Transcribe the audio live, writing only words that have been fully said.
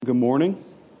Good morning.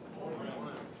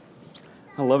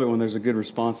 I love it when there's a good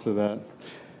response to that.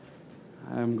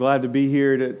 I'm glad to be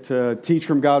here to teach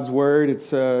from God's Word.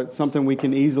 It's something we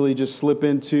can easily just slip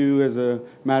into as a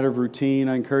matter of routine.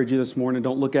 I encourage you this morning,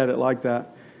 don't look at it like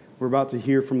that. We're about to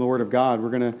hear from the Word of God.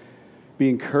 We're going to be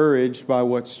encouraged by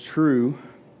what's true.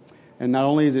 And not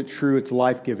only is it true, it's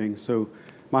life-giving. So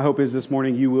my hope is this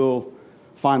morning you will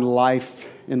find life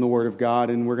in the Word of God.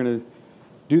 And we're going to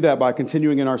do that by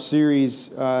continuing in our series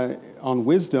on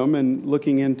wisdom and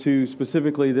looking into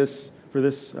specifically this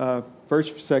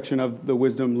first section of the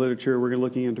wisdom literature. We're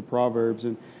looking into Proverbs.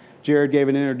 And Jared gave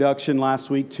an introduction last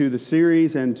week to the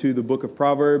series and to the book of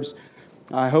Proverbs.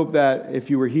 I hope that if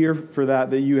you were here for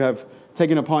that you have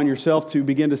taken upon yourself to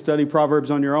begin to study Proverbs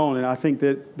on your own. And I think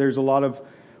that there's a lot of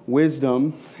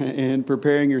wisdom in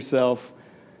preparing yourself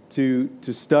to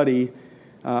study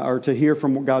or to hear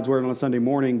from God's Word on a Sunday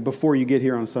morning before you get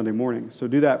here on a Sunday morning. So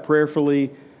do that prayerfully,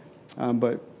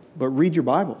 but read your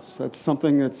Bibles. That's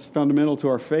something that's fundamental to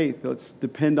our faith. Let's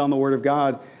depend on the Word of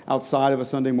God outside of a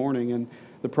Sunday morning. And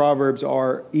the Proverbs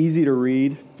are easy to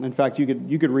read. In fact, you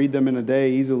could read them in a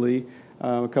day easily,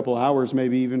 a couple hours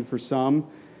maybe even for some.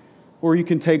 Or you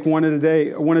can take one a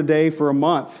day for a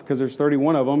month, because there's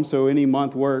 31 of them, so any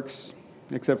month works,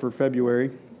 except for February.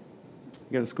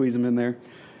 You got to squeeze them in there.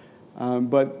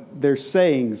 But they're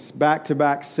sayings,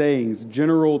 back-to-back sayings,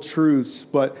 general truths,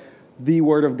 but the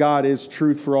Word of God is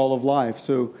truth for all of life.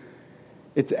 So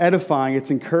it's edifying, it's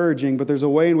encouraging, but there's a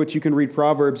way in which you can read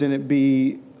Proverbs and it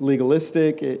be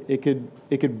legalistic. It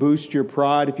could boost your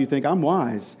pride if you think, I'm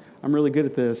wise, I'm really good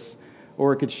at this.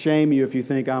 Or it could shame you if you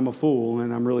think, I'm a fool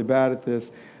and I'm really bad at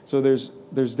this. So there's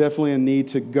definitely a need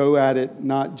to go at it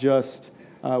not just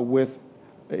with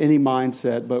any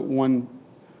mindset, but one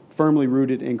firmly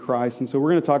rooted in Christ. And so we're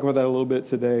going to talk about that a little bit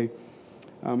today.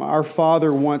 Our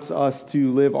Father wants us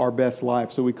to live our best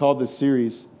life. So we called this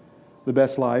series The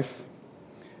Best Life.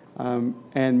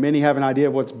 And many have an idea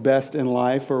of what's best in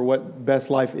life or what best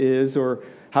life is or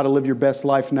how to live your best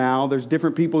life now. There's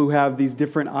different people who have these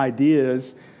different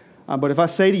ideas. But if I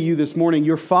say to you this morning,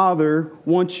 your Father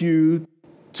wants you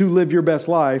to live your best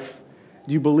life,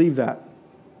 do you believe that?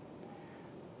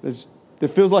 It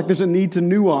feels like there's a need to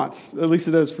nuance, at least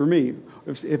it does for me.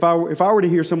 If I were to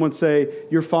hear someone say,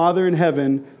 your Father in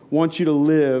heaven wants you to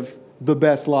live the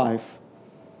best life,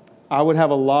 I would have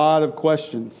a lot of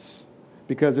questions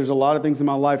because there's a lot of things in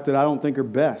my life that I don't think are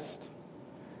best.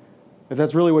 If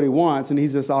that's really what He wants, and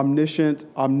He's this omniscient,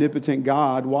 omnipotent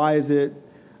God, why is it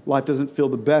life doesn't feel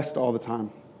the best all the time?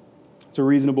 It's a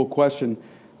reasonable question.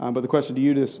 But the question to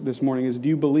you this morning is, do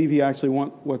you believe He actually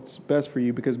wants what's best for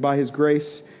you? Because by His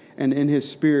grace and in His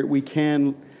Spirit, we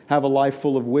can have a life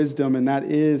full of wisdom, and that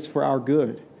is for our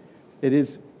good. It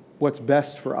is what's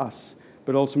best for us,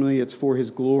 but ultimately it's for His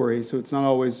glory. So it's not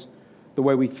always the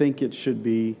way we think it should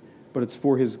be, but it's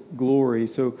for His glory.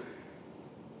 So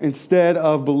instead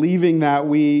of believing that,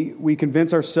 we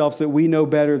convince ourselves that we know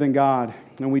better than God,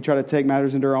 and we try to take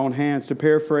matters into our own hands. To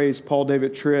paraphrase Paul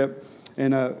David Tripp,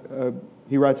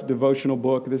 he writes a devotional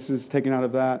book. This is taken out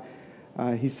of that.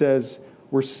 He says,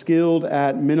 we're skilled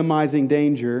at minimizing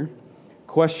danger,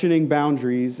 questioning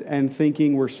boundaries, and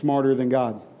thinking we're smarter than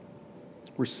God.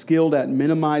 We're skilled at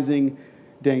minimizing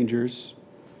dangers,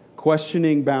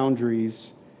 questioning boundaries,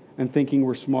 and thinking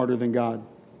we're smarter than God.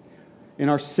 In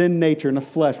our sin nature, in the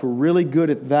flesh, we're really good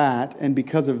at that, and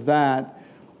because of that,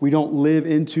 we don't live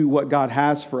into what God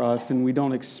has for us, and we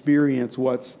don't experience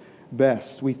what's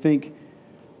best. We think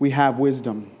we have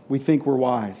wisdom. We think we're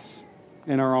wise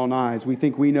in our own eyes. We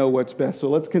think we know what's best. So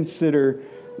let's consider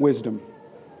wisdom.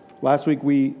 Last week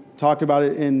we talked about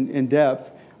it in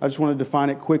depth. I just want to define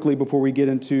it quickly before we get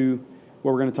into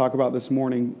what we're going to talk about this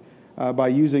morning by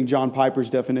using John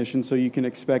Piper's definition, so you can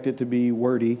expect it to be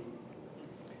wordy.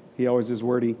 He always is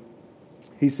wordy.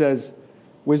 He says,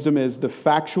 wisdom is the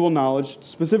factual knowledge,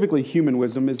 specifically human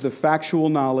wisdom, is the factual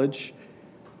knowledge,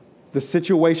 the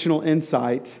situational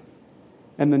insight,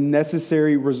 and the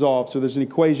necessary resolve. So there's an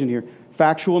equation here.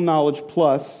 Factual knowledge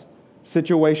plus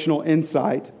situational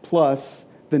insight plus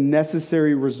the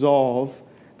necessary resolve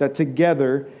that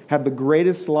together have the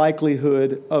greatest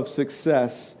likelihood of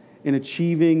success in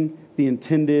achieving the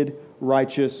intended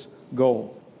righteous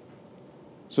goal.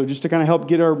 So just to kind of help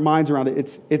get our minds around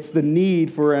it, it's the need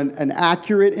for an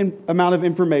accurate amount of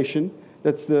information.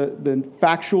 That's the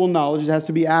factual knowledge. It has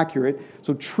to be accurate.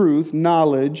 So truth,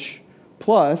 knowledge,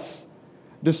 plus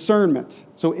discernment.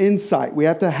 So insight. We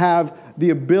have to have the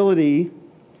ability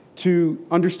to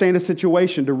understand a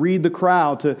situation, to read the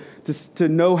crowd, to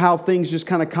know how things just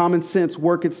kind of common sense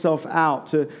work itself out,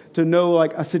 to know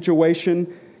like a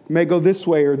situation may go this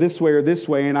way or this way or this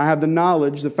way, and I have the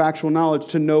knowledge, the factual knowledge,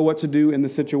 to know what to do in the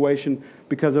situation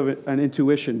because of an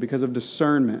intuition, because of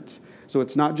discernment. So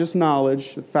it's not just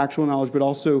knowledge, factual knowledge, but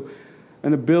also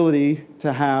an ability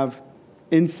to have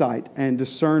insight and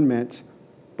discernment.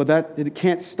 But that it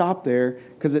can't stop there,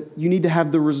 because you need to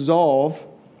have the resolve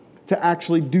to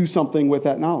actually do something with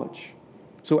that knowledge.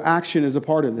 So action is a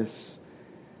part of this.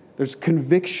 There's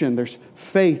conviction, there's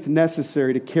faith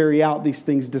necessary to carry out these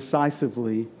things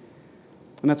decisively.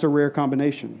 And that's a rare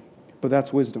combination, but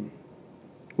that's wisdom.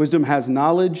 Wisdom has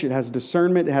knowledge, it has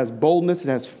discernment, it has boldness, it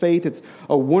has faith. It's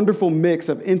a wonderful mix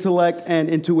of intellect and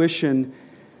intuition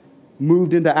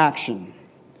moved into action.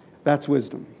 That's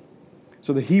wisdom.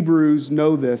 So the Hebrews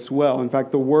know this well. In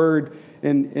fact, the word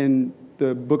in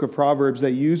the book of Proverbs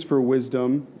they use for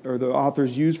wisdom, or the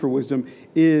authors use for wisdom,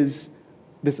 is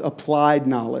this applied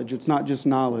knowledge. It's not just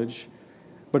knowledge,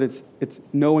 but it's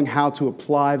knowing how to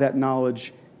apply that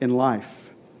knowledge in life.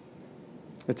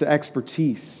 It's an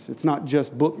expertise. It's not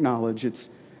just book knowledge. It's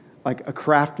like a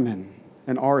craftsman,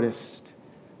 an artist,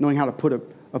 knowing how to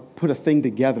put a thing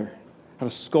together, how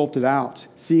to sculpt it out,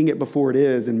 seeing it before it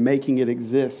is and making it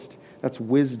exist. That's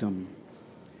wisdom.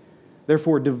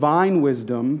 Therefore, divine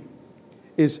wisdom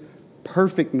is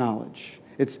perfect knowledge.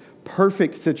 It's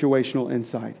perfect situational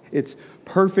insight. It's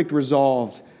perfect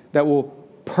resolve that will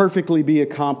perfectly be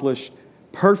accomplished,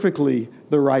 perfectly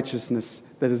the righteousness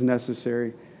that is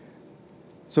necessary.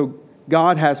 So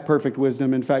God has perfect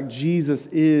wisdom. In fact, Jesus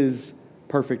is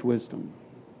perfect wisdom.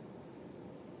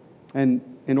 And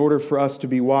in order for us to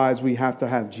be wise, we have to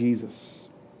have Jesus.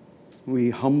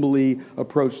 We humbly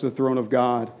approach the throne of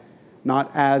God, not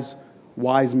as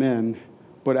wise men,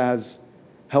 but as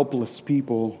helpless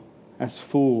people, as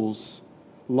fools,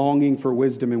 longing for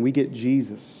wisdom, and we get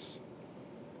Jesus.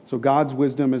 So God's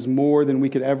wisdom is more than we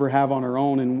could ever have on our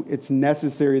own, and it's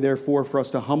necessary, therefore, for us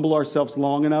to humble ourselves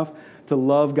long enough to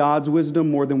love God's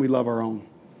wisdom more than we love our own.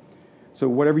 So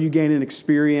whatever you gain in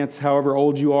experience, however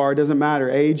old you are, it doesn't matter.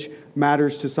 Age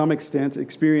matters to some extent,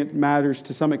 experience matters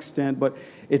to some extent, but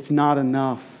it's not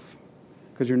enough,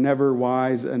 because you're never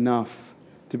wise enough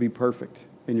to be perfect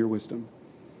in your wisdom.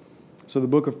 So the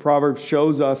book of Proverbs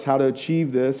shows us how to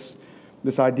achieve this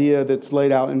idea that's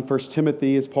laid out in 1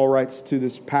 Timothy, as Paul writes to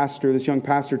this young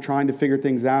pastor trying to figure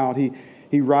things out.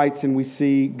 He writes, and we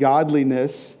see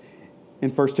godliness in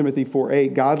 1 Timothy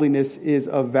 4:8. Godliness is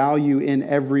of value in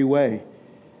every way,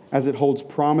 as it holds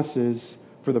promises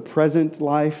for the present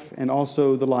life and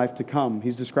also the life to come.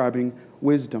 He's describing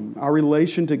wisdom. Our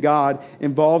relation to God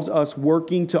involves us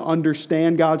working to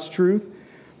understand God's truth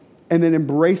and then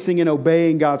embracing and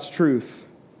obeying God's truth.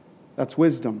 That's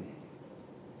wisdom.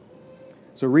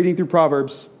 So reading through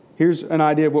Proverbs, here's an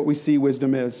idea of what we see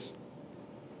wisdom is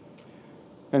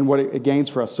and what it gains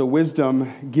for us. So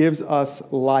wisdom gives us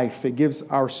life. It gives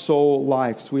our soul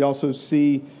life. So we also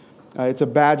see it's a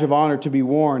badge of honor to be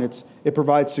worn. It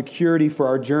provides security for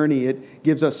our journey. It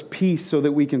gives us peace so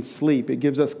that we can sleep. It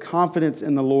gives us confidence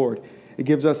in the Lord. It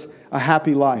gives us a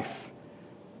happy life.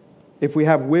 If we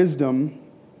have wisdom,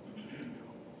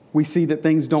 we see that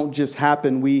things don't just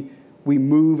happen. We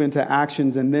move into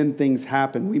actions and then things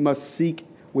happen. We must seek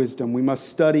wisdom. We must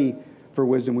study for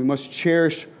wisdom. We must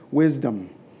cherish wisdom,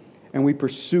 and we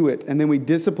pursue it, and then we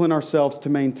discipline ourselves to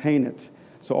maintain it.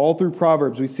 So all through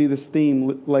Proverbs, we see this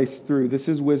theme laced through. This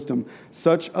is wisdom.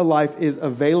 Such a life is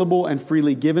available and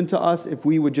freely given to us if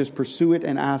we would just pursue it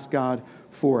and ask God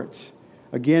for it.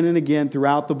 Again and again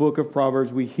throughout the book of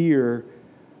Proverbs, we hear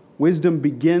wisdom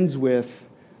begins with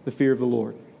the fear of the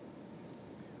Lord.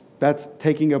 That's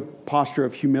taking a posture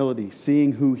of humility,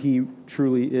 seeing who He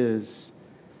truly is,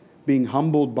 being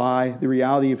humbled by the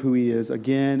reality of who He is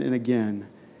again and again,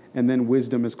 and then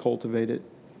wisdom is cultivated.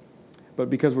 But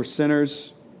because we're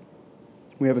sinners,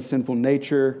 we have a sinful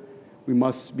nature, we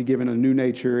must be given a new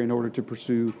nature in order to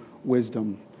pursue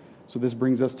wisdom. So this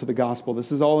brings us to the gospel.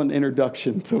 This is all an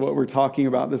introduction to what we're talking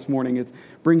about this morning. It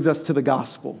brings us to the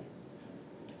gospel,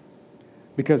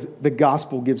 because the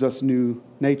gospel gives us new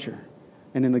nature.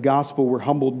 And in the gospel, we're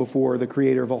humbled before the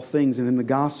creator of all things. And in the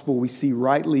gospel, we see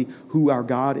rightly who our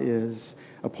God is.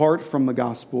 Apart from the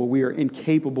gospel, we are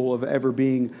incapable of ever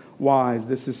being wise.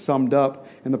 This is summed up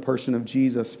in the person of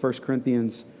Jesus, 1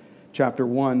 Corinthians chapter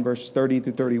 1, verse 30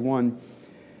 through 31.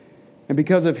 And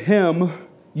because of Him,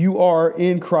 you are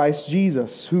in Christ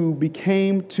Jesus, who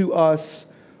became to us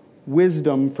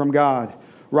wisdom from God,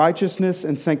 righteousness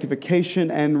and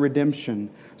sanctification and redemption,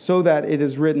 so that it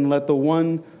is written, let the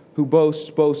one who boasts,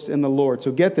 boast in the Lord.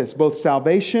 So get this, both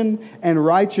salvation and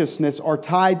righteousness are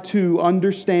tied to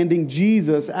understanding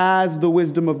Jesus as the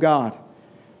wisdom of God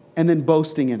and then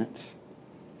boasting in it.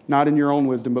 not in your own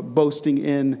wisdom, but boasting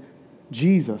in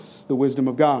Jesus, the wisdom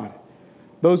of God.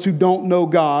 Those who don't know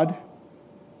God,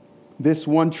 this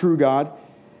one true God,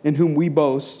 in whom we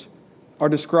boast, are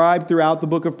described throughout the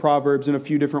book of Proverbs in a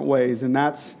few different ways, and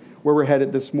that's where we're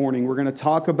headed this morning. We're going to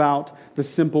talk about the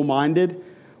simple-minded.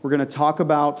 We're going to talk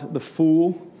about the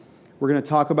fool. We're going to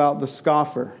talk about the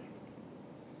scoffer.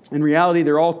 In reality,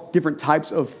 they're all different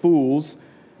types of fools,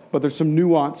 but there's some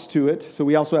nuance to it. So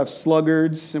we also have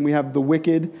sluggards, and we have the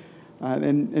wicked.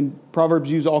 And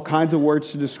Proverbs use all kinds of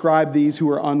words to describe these who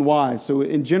are unwise. So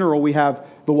in general, we have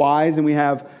the wise and we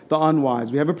have the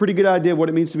unwise. We have a pretty good idea of what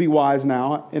it means to be wise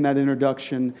now in that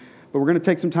introduction. But we're going to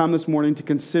take some time this morning to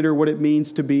consider what it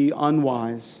means to be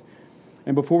unwise.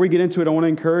 And before we get into it, I want to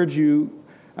encourage you,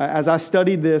 as I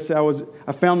studied this,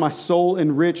 I found my soul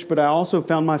enriched, but I also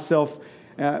found myself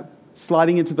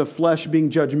sliding into the flesh,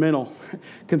 being judgmental,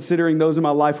 considering those in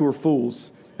my life who are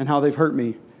fools and how they've hurt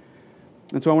me.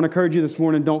 And so I want to encourage you this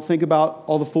morning, don't think about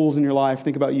all the fools in your life,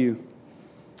 think about you,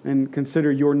 and consider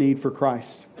your need for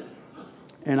Christ.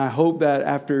 And I hope that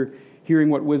after hearing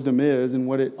what wisdom is and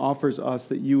what it offers us,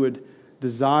 that you would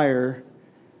desire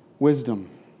wisdom,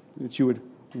 that you would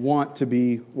want to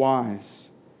be wise,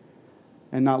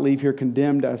 and not leave here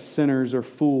condemned as sinners or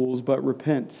fools, but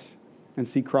repent and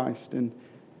see Christ and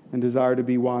desire to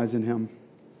be wise in Him.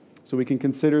 So we can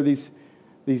consider these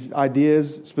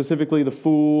ideas, specifically the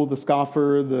fool, the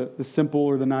scoffer, the simple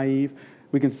or the naive.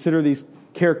 We consider these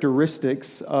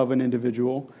characteristics of an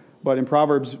individual, but in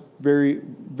Proverbs, very,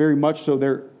 very much so,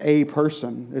 they're a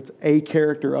person. It's a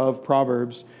character of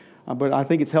Proverbs. But I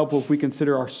think it's helpful if we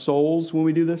consider our souls when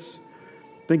we do this.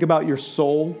 Think about your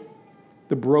soul,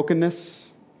 the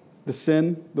brokenness, the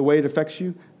sin, the way it affects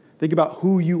you. Think about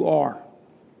who you are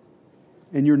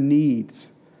and your needs.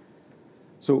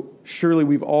 So surely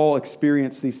we've all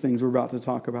experienced these things we're about to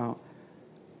talk about.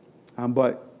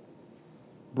 But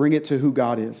bring it to who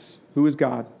God is. Who is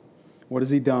God? What has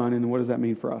He done? And what does that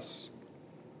mean for us?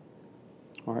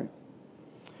 All right.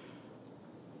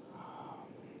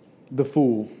 The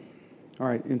fool. All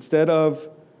right. Instead of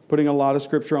putting a lot of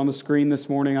scripture on the screen this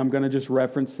morning, I'm going to just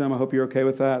reference them. I hope you're okay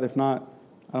with that. If not,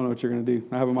 I don't know what you're going to do.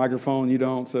 I have a microphone. You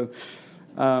don't. So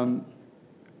I'm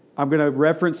going to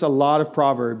reference a lot of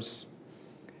Proverbs,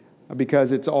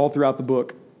 because it's all throughout the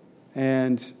book.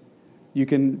 And you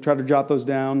can try to jot those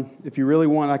down. If you really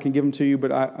want, I can give them to you,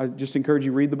 but I just encourage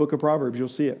you, read the book of Proverbs. You'll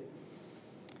see it.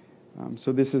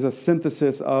 So this is a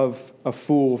synthesis of a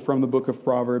fool from the book of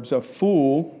Proverbs. A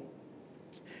fool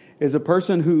is a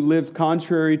person who lives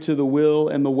contrary to the will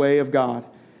and the way of God.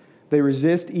 They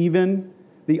resist even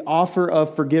the offer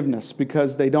of forgiveness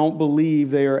because they don't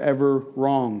believe they are ever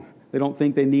wrong. They don't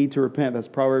think they need to repent. That's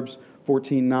Proverbs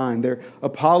 14:9. Their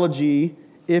apology,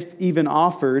 if even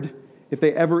offered, if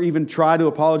they ever even try to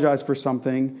apologize for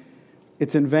something,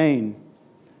 it's in vain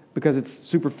because it's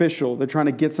superficial. They're trying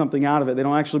to get something out of it. They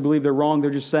don't actually believe they're wrong.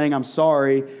 They're just saying, I'm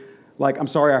sorry, like, I'm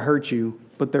sorry I hurt you,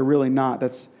 but they're really not.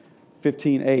 That's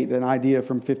 15:8, an idea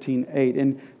from 15:8.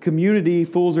 In community,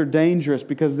 fools are dangerous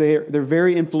because they're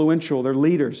very influential. They're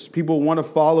leaders. People want to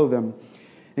follow them.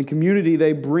 In community,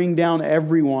 they bring down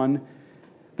everyone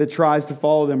that tries to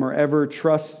follow them or ever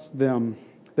trusts them.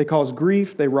 They cause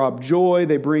grief, they rob joy,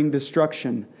 they bring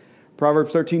destruction.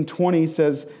 Proverbs 13:20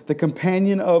 says, the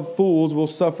companion of fools will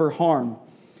suffer harm.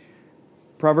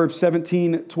 Proverbs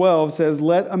 17:12 says,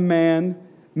 let a man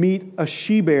meet a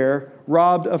she-bear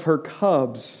robbed of her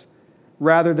cubs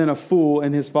rather than a fool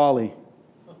in his folly.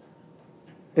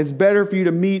 It's better for you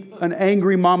to meet an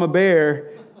angry mama bear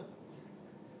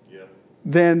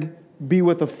than be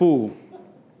with a fool.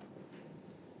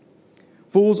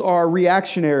 Fools are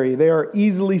reactionary. They are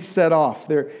easily set off.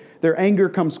 Their anger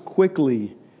comes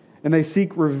quickly, and they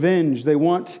seek revenge. They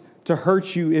want to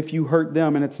hurt you if you hurt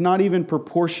them, and it's not even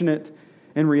proportionate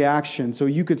in reaction. So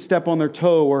you could step on their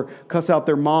toe or cuss out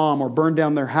their mom or burn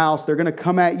down their house. They're going to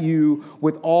come at you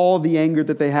with all the anger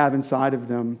that they have inside of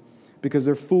them because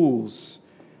they're fools.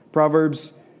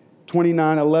 Proverbs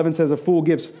 29:11 says, a fool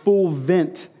gives full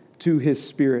vent to his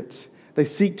spirit. They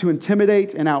seek to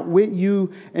intimidate and outwit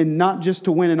you, and not just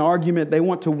to win an argument. They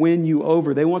want to win you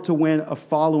over. They want to win a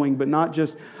following, but not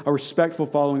just a respectful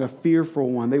following, a fearful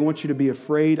one. They want you to be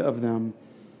afraid of them.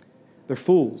 They're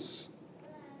fools.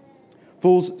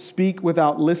 Fools speak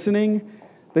without listening.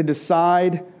 They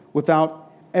decide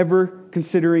without ever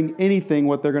considering anything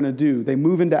what they're going to do. They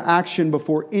move into action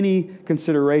before any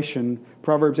consideration.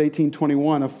 Proverbs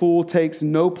 18:21, a fool takes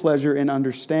no pleasure in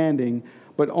understanding,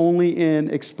 but only in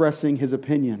expressing his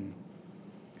opinion.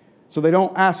 So they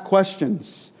don't ask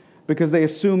questions because they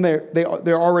assume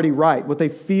they're already right. What they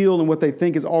feel and what they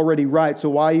think is already right, so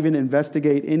why even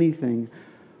investigate anything?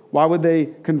 Why would they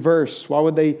converse? Why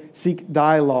would they seek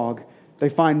dialogue? They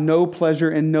find no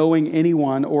pleasure in knowing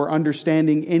anyone or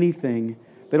understanding anything.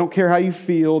 They don't care how you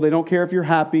feel. They don't care if you're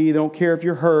happy. They don't care if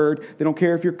you're heard. They don't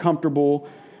care if you're comfortable,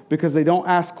 because they don't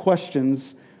ask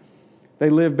questions. They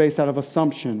live based out of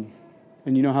assumption.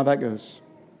 And you know how that goes.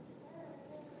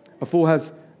 A fool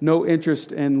has no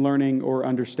interest in learning or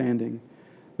understanding.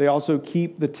 They also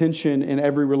keep the tension in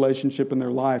every relationship in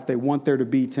their life. They want there to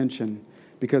be tension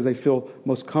because they feel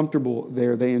most comfortable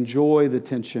there. They enjoy the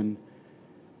tension.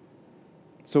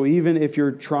 So even if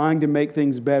you're trying to make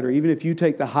things better, even if you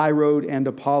take the high road and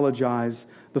apologize,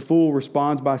 the fool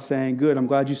responds by saying, good, I'm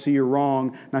glad you see you're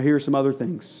wrong. Now here are some other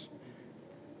things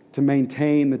to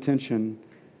maintain the tension.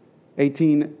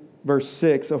 18 verse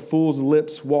 6, a fool's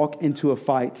lips walk into a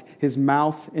fight. His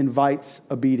mouth invites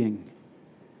a beating.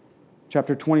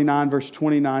 Chapter 29 verse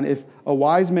 29, if a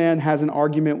wise man has an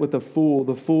argument with the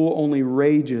fool only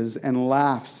rages and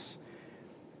laughs,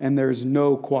 and there's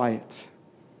no quiet.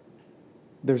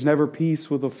 There's never peace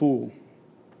with a fool.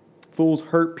 Fools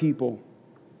hurt people.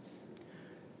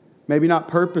 Maybe not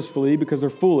purposefully because they're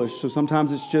foolish, so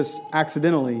sometimes it's just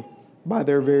accidentally by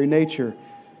their very nature.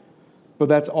 But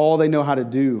that's all they know how to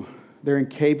do. They're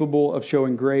incapable of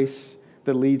showing grace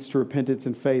that leads to repentance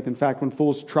and faith. In fact, when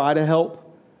fools try to help,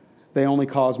 they only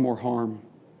cause more harm.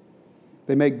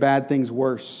 They make bad things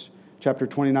worse. Chapter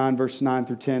 29, verse 9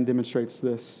 through 10 demonstrates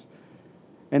this.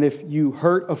 And if you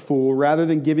hurt a fool, rather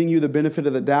than giving you the benefit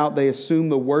of the doubt, they assume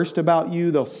the worst about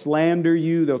you. They'll slander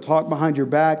you. They'll talk behind your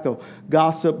back. They'll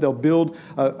gossip. They'll build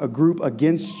a group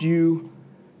against you.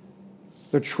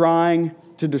 They're trying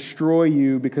to destroy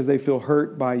you because they feel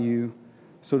hurt by you.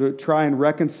 So to try and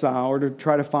reconcile or to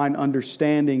try to find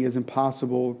understanding is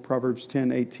impossible. Proverbs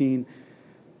 10:18.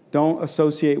 Don't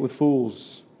associate with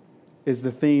fools is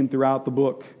the theme throughout the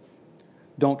book.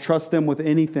 Don't trust them with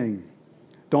anything.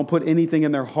 Don't put anything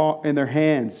in their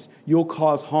hands. You'll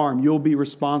cause harm. You'll be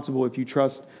responsible if you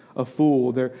trust a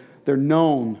fool. They're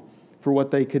known for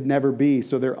what they could never be.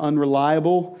 So they're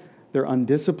unreliable, they're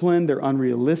undisciplined, they're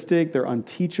unrealistic, they're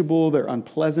unteachable, they're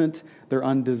unpleasant, they're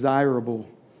undesirable.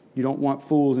 You don't want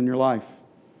fools in your life.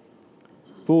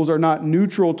 Fools are not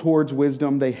neutral towards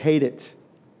wisdom, they hate it.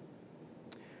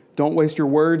 Don't waste your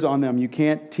words on them. You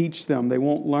can't teach them. They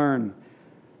won't learn.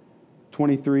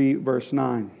 23 verse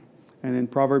 9. And in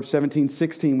Proverbs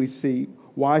 17:16 we see,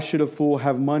 why should a fool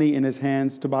have money in his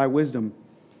hands to buy wisdom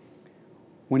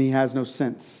when he has no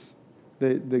sense?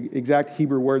 The exact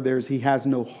Hebrew word there is he has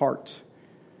no heart.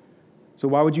 So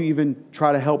why would you even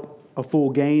try to help a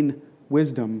fool gain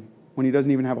wisdom when he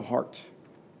doesn't even have a heart?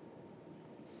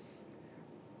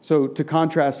 So to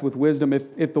contrast with wisdom,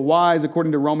 if the wise,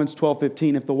 according to Romans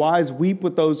 12:15, if the wise weep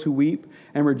with those who weep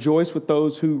and rejoice with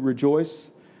those who rejoice,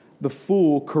 the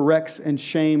fool corrects and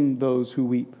shames those who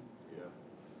weep. Yeah.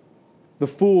 The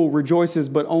fool rejoices,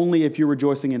 but only if you're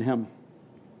rejoicing in him.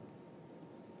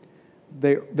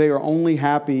 They are only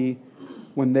happy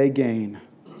when they gain.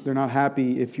 They're not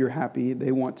happy if you're happy.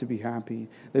 They want to be happy.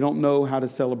 They don't know how to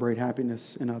celebrate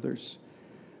happiness in others.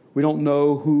 We don't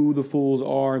know who the fools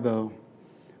are, though,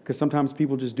 because sometimes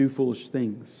people just do foolish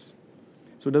things.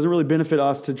 So it doesn't really benefit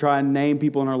us to try and name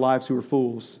people in our lives who are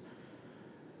fools.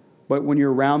 But when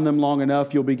you're around them long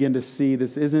enough, you'll begin to see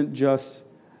this isn't just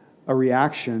a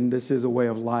reaction. This is a way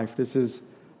of life. This is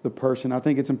the person. I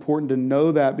think it's important to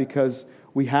know that because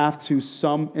we have to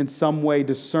in some way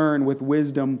discern with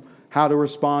wisdom how to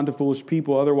respond to foolish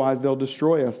people. Otherwise, they'll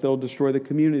destroy us. They'll destroy the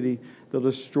community. They'll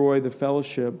destroy the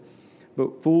fellowship.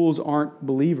 But fools aren't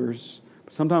believers.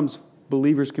 Sometimes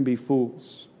believers can be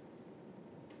fools.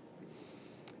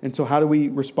 And so how do we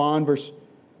respond? Verse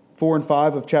 4 and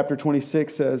 5 of chapter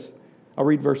 26 says, I'll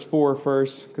read verse 4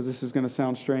 first because this is going to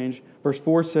sound strange. Verse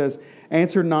 4 says,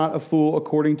 answer not a fool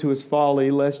according to his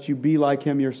folly, lest you be like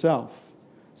him yourself.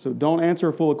 So don't answer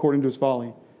a fool according to his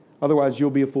folly. Otherwise, you'll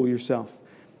be a fool yourself.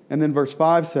 And then verse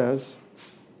 5 says,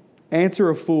 answer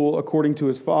a fool according to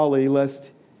his folly,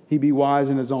 lest he be wise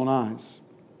in his own eyes.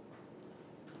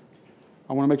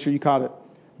 I want to make sure you caught it.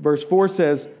 Verse 4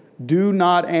 says, do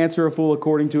not answer a fool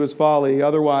according to his folly,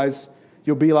 otherwise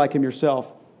you'll be like him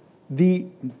yourself. The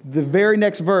very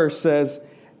next verse says,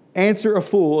 answer a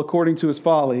fool according to his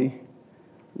folly,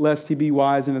 lest he be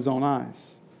wise in his own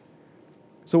eyes.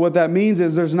 So what that means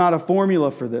is there's not a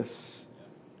formula for this.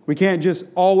 We can't just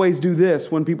always do this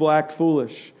when people act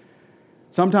foolish.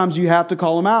 Sometimes you have to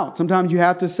call them out. Sometimes you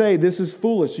have to say, this is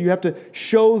foolish. You have to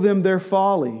show them their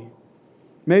folly.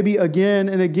 Maybe again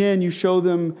and again you show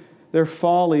them their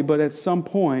folly, but at some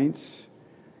point,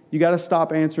 you got to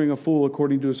stop answering a fool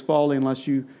according to his folly unless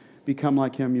you become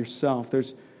like him yourself.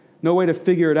 There's no way to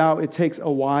figure it out. It takes a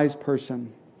wise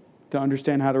person. to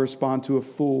understand how to respond to a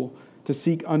fool, to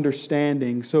seek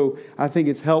understanding. So I think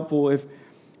it's helpful if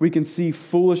we can see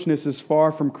foolishness as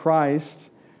far from Christ,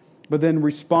 but then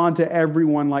respond to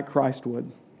everyone like Christ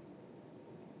would.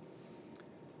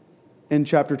 In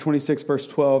chapter 26, verse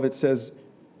 12, it says,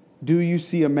 "Do you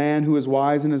see a man who is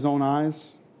wise in his own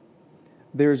eyes?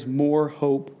 There's more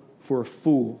hope for a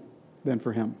fool than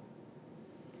for him."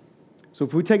 So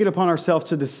if we take it upon ourselves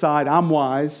to decide, I'm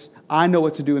wise, I know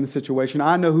what to do in the situation,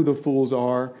 I know who the fools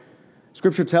are,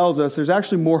 Scripture tells us there's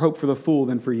actually more hope for the fool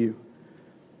than for you.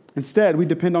 Instead, we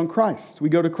depend on Christ. We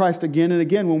go to Christ again and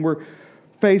again when we're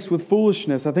faced with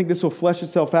foolishness. I think this will flesh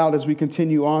itself out as we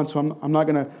continue on, so I'm not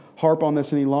going to harp on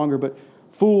this any longer, but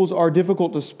fools are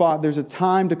difficult to spot. There's a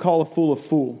time to call a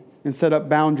fool and set up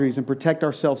boundaries and protect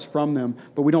ourselves from them,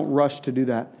 but we don't rush to do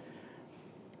that.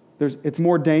 It's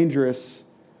more dangerous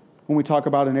when we talk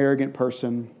about an arrogant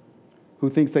person who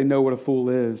thinks they know what a fool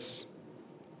is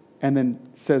and then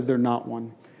says they're not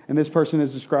one. And this person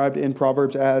is described in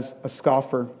Proverbs as a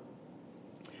scoffer.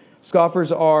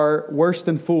 Scoffers are worse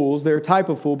than fools. They're a type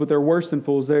of fool, but they're worse than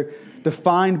fools. They're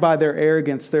defined by their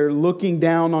arrogance. They're looking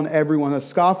down on everyone. A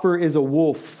scoffer is a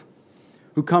wolf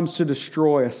who comes to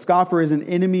destroy. A scoffer is an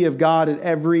enemy of God at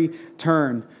every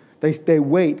turn. They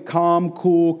wait, calm,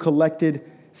 cool, collected,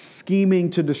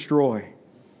 scheming to destroy.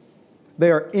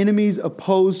 They are enemies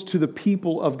opposed to the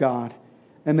people of God,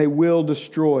 and they will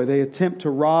destroy. They attempt to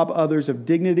rob others of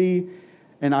dignity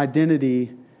and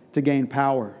identity to gain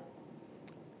power.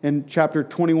 In chapter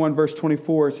 21, verse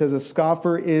 24, it says, "A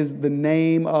scoffer is the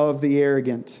name of the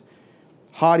arrogant,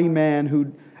 haughty man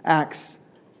who acts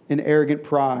in arrogant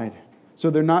pride." So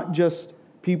they're not just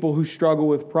people who struggle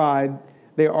with pride.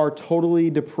 They are totally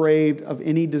depraved of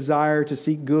any desire to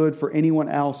seek good for anyone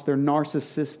else. They're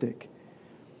narcissistic.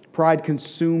 Pride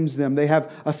consumes them. They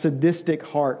have a sadistic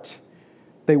heart.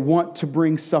 They want to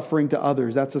bring suffering to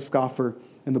others. That's a scoffer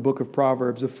in the book of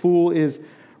Proverbs. A fool is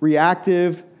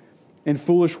reactive in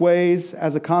foolish ways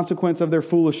as a consequence of their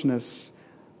foolishness.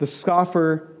 The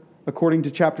scoffer, according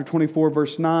to chapter 24,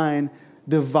 verse 9,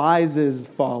 devises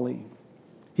folly.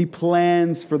 He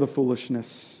plans for the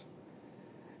foolishness.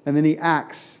 And then he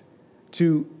acts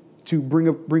to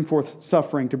bring forth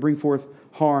suffering, to bring forth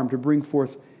harm, to bring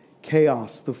forth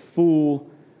chaos. The fool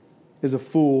is a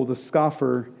fool. The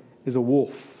scoffer is a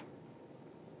wolf.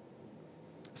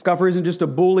 Scoffer isn't just a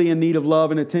bully in need of love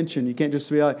and attention. You can't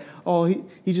just be like, oh,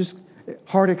 he just,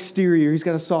 hard exterior, he's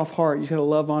got a soft heart, you got to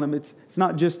love on him. It's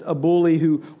not just a bully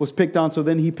who was picked on, so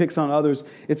then he picks on others.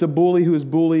 It's a bully who is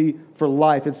bully for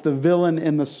life. It's the villain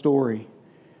in the story.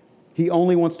 He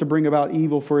only wants to bring about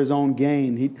evil for his own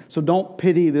gain. So don't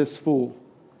pity this fool,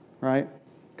 right?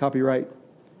 Copyright.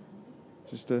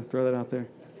 Just to throw that out there.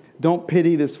 Don't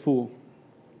pity this fool.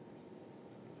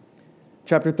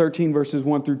 Chapter 13, verses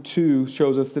 1 through 2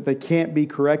 shows us that they can't be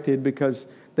corrected because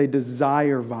they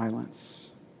desire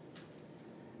violence.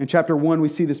 In chapter 1, we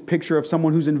see this picture of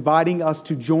someone who's inviting us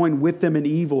to join with them in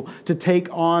evil, to take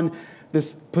on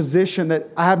this position that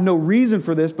I have no reason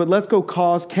for this, but let's go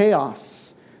cause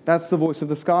chaos. That's the voice of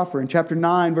the scoffer. In chapter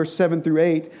 9, verse 7 through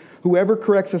 8, whoever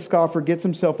corrects a scoffer gets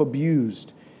himself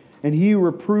abused, and he who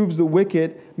reproves the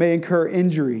wicked may incur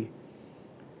injury.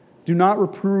 Do not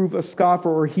reprove a scoffer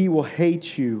or he will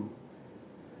hate you.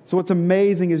 So what's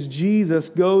amazing is Jesus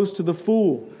goes to the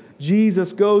fool.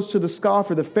 Jesus goes to the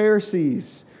scoffer, the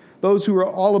Pharisees, those who are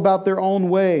all about their own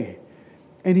way.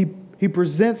 And he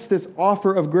presents this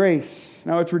offer of grace.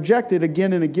 Now it's rejected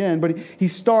again and again, but he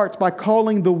starts by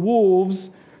calling the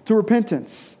wolves to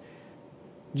repentance.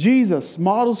 Jesus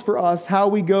models for us how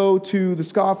we go to the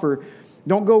scoffer.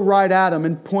 Don't go right at them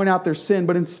and point out their sin,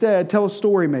 but instead tell a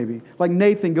story maybe. Like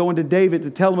Nathan going to David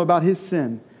to tell him about his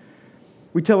sin.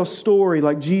 We tell a story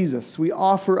like Jesus. We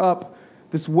offer up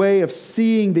this way of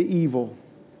seeing the evil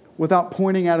without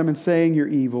pointing at him and saying you're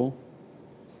evil.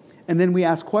 And then we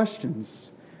ask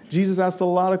questions. Jesus asked a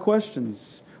lot of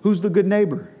questions. Who's the good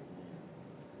neighbor?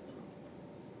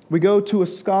 We go to a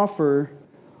scoffer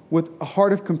with a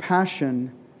heart of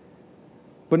compassion,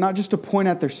 but not just to point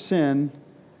at their sin,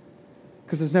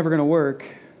 because it's never going to work,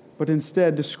 but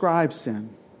instead describe sin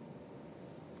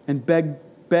and beg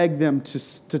them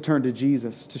to turn to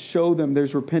Jesus, to show them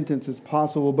there's repentance, it's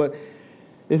possible. But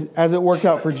as it worked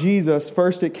out for Jesus,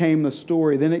 first it came the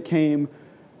story, then it came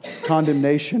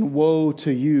condemnation. Woe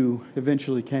to you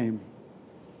eventually came.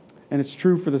 And it's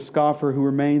true for the scoffer who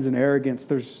remains in arrogance.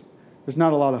 There's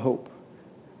not a lot of hope.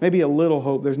 Maybe a little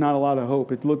hope. There's not a lot of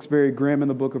hope. It looks very grim in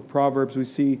the book of Proverbs. We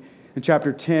see in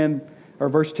chapter 10, or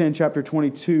verse 10, chapter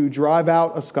 22, drive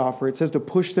out a scoffer. It says to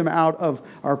push them out of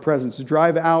our presence.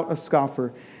 Drive out a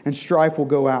scoffer, and strife will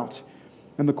go out.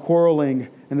 and the quarreling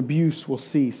and abuse will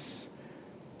cease.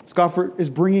 Scoffer is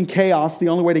bringing chaos. The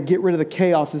only way to get rid of the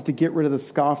chaos is to get rid of the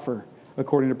scoffer,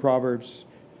 according to Proverbs.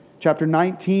 Chapter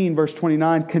 19, verse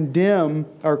 29,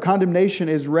 condemnation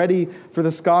is ready for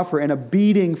the scoffer and a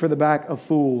beating for the back of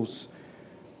fools.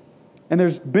 And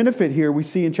there's benefit here. We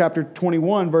see in chapter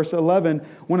 21, verse 11,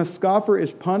 when a scoffer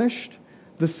is punished,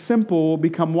 the simple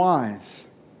become wise.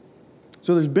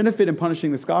 So there's benefit in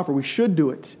punishing the scoffer. We should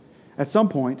do it at some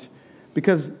point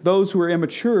because those who are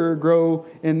immature grow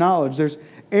in knowledge. There's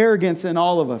arrogance in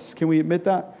all of us. Can we admit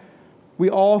that? We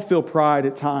all feel pride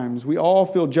at times. We all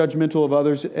feel judgmental of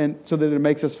others, and so that it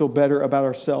makes us feel better about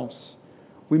ourselves.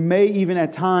 We may even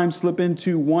at times slip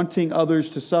into wanting others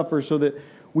to suffer so that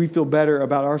we feel better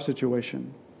about our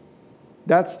situation.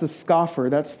 That's the scoffer.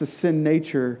 That's the sin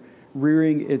nature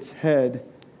rearing its head,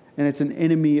 and it's an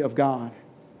enemy of God.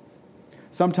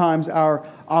 Sometimes our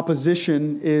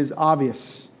opposition is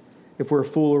obvious. If we're a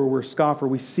fool or we're a scoffer,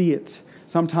 we see it.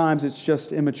 Sometimes it's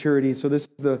just immaturity. So this is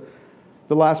the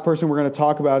last person we're going to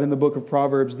talk about in the book of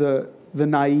Proverbs, the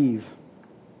naive,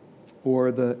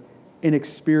 or the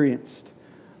inexperienced,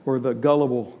 or the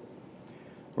gullible,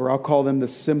 or I'll call them the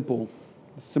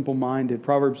simple-minded.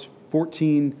 Proverbs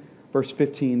 14, verse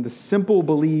 15, the simple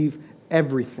believe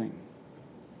everything.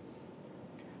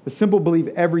 The simple believe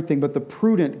everything, but the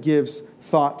prudent gives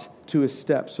thought to his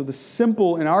steps. So the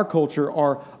simple in our culture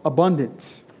are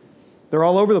abundant. They're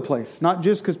all over the place, not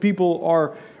just because people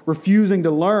are refusing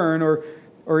to learn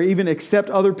or even accept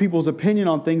other people's opinion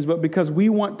on things, but because we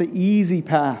want the easy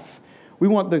path. We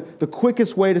want the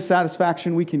quickest way to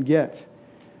satisfaction we can get.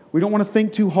 We don't want to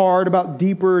think too hard about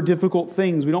deeper, difficult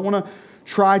things. We don't want to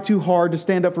try too hard to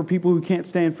stand up for people who can't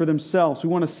stand for themselves. We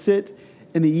want to sit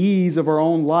in the ease of our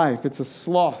own life. It's a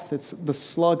sloth. It's the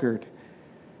sluggard.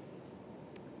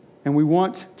 And we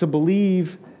want to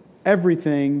believe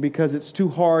everything because it's too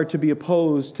hard to be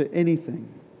opposed to anything.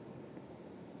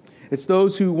 It's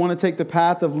those who want to take the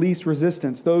path of least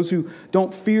resistance. Those who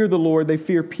don't fear the Lord, they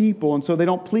fear people. And so they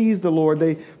don't please the Lord,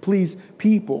 they please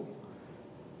people.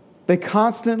 They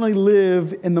constantly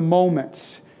live in the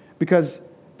moment because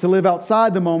to live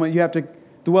outside the moment, you have to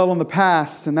dwell on the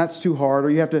past, and that's too hard.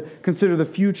 Or you have to consider the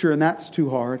future, and that's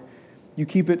too hard. You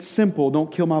keep it simple.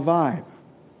 Don't kill my vibe.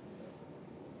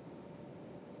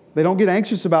 They don't get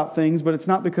anxious about things, but it's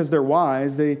not because they're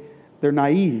wise. They're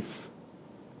naive.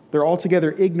 They're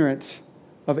altogether ignorant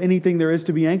of anything there is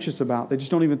to be anxious about. They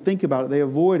just don't even think about it. They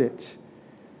avoid it.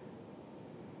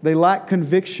 They lack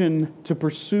conviction to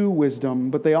pursue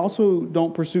wisdom, but they also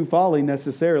don't pursue folly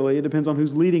necessarily. It depends on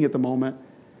who's leading at the moment,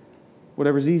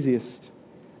 whatever's easiest.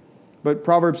 But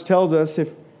Proverbs tells us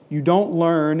if you don't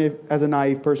learn, as a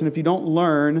naive person, if you don't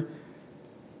learn,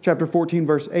 chapter 14,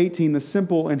 verse 18, the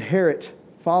simple inherit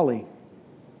folly,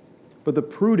 but the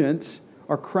prudent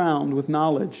are crowned with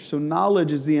knowledge. So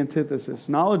knowledge is the antithesis.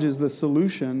 Knowledge is the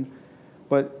solution,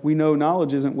 but we know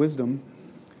knowledge isn't wisdom.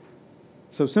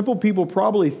 So simple people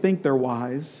probably think they're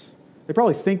wise. They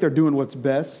probably think they're doing what's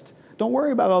best. Don't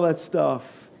worry about all that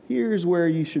stuff. Here's where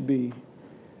you should be.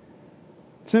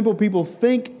 Simple people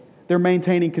think they're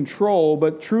maintaining control,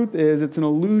 but truth is it's an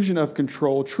illusion of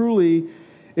control. Truly,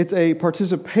 it's a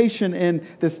participation in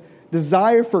this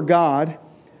desire for God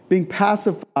being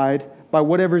pacified by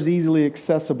whatever's easily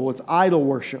accessible. It's idol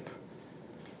worship.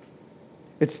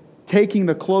 It's taking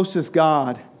the closest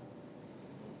God,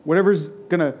 whatever's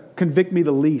going to convict me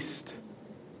the least,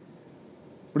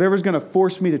 whatever's going to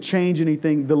force me to change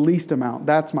anything the least amount.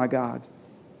 That's my God.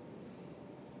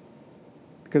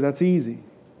 Because that's easy.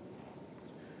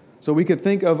 So we could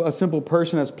think of a simple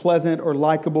person as pleasant or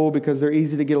likable because they're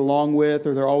easy to get along with,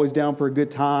 or they're always down for a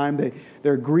good time.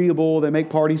 They're agreeable. They make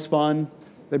parties fun.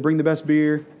 They bring the best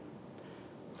beer.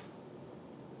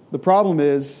 The problem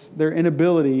is their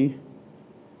inability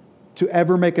to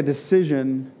ever make a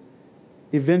decision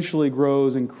eventually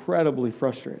grows incredibly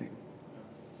frustrating.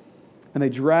 And they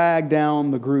drag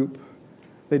down the group.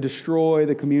 They destroy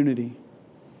the community.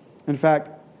 In fact,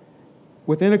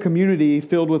 within a community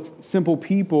filled with simple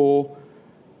people,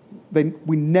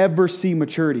 we never see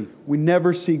maturity. We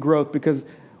never see growth because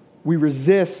we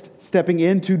resist stepping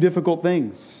into difficult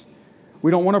things. We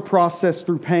don't want to process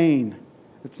through pain.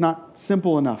 It's not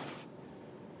simple enough.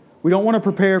 We don't want to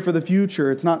prepare for the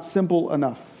future. It's not simple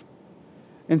enough.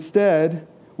 Instead,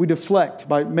 we deflect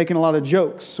by making a lot of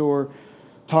jokes or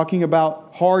talking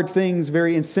about hard things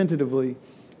very insensitively,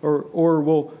 or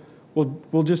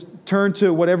we'll just turn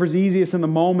to whatever's easiest in the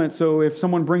moment. So if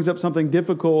someone brings up something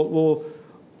difficult, we'll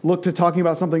look to talking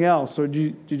about something else. So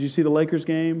did you see the Lakers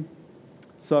game?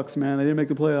 Sucks, man. They didn't make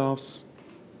the playoffs.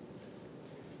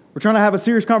 We're trying to have a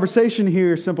serious conversation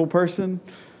here, simple person.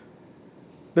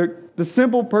 The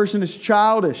simple person is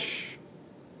childish.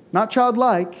 Not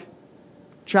childlike,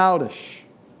 childish.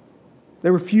 They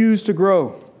refuse to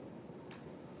grow.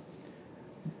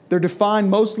 They're defined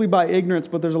mostly by ignorance,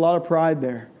 but there's a lot of pride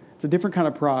there. It's a different kind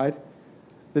of pride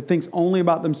that thinks only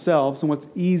about themselves and what's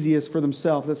easiest for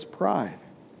themselves. That's pride.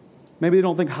 Maybe they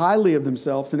don't think highly of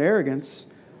themselves and arrogance,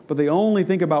 but they only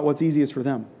think about what's easiest for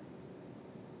them.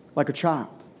 Like a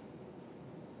child.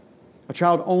 A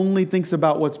child only thinks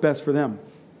about what's best for them.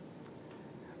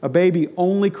 A baby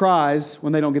only cries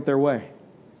when they don't get their way.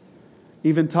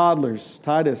 Even toddlers,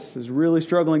 Titus is really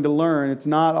struggling to learn it's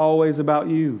not always about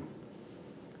you.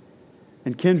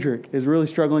 And Kendrick is really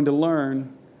struggling to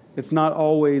learn it's not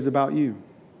always about you.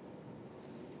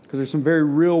 Because there's some very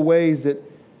real ways that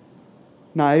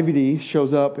naivety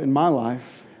shows up in my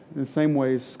life, in the same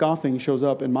way scoffing shows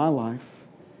up in my life,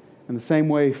 in the same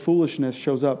way foolishness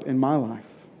shows up in my life.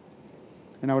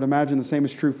 And I would imagine the same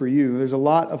is true for you. There's a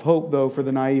lot of hope, though, for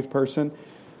the naive person.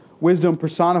 Wisdom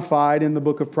personified in the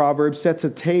book of Proverbs sets a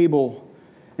table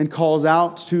and calls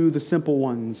out to the simple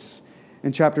ones.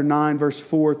 In chapter 9, verse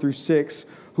 4 through 6,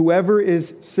 whoever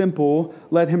is simple,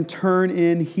 let him turn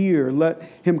in here. Let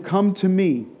him come to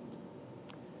me.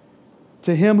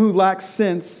 To him who lacks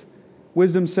sense,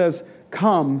 wisdom says,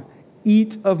 come,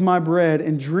 eat of my bread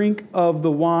and drink of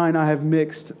the wine I have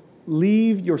mixed.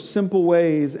 Leave your simple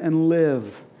ways and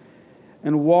live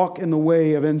and walk in the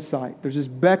way of insight. There's this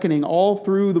beckoning all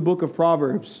through the book of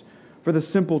Proverbs for the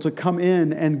simple to come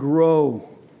in and grow.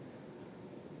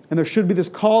 And there should be this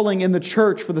calling in the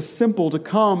church for the simple to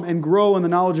come and grow in the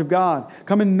knowledge of God.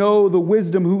 Come and know the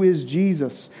wisdom who is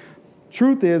Jesus.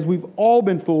 Truth is, we've all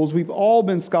been fools, we've all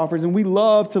been scoffers, and we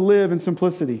love to live in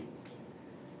simplicity.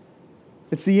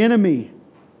 It's the enemy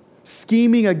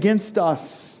scheming against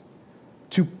us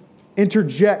to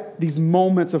interject these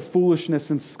moments of foolishness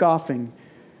and scoffing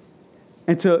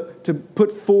and to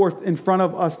put forth in front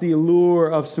of us the allure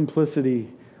of simplicity.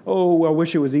 Oh, I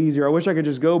wish it was easier. I wish I could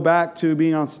just go back to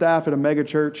being on staff at a mega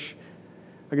church.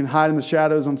 I can hide in the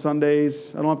shadows on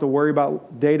Sundays. I don't have to worry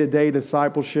about day-to-day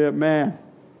discipleship. Man,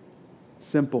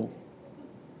 simple.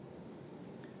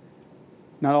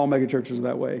 Not all mega churches are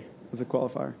that way, as a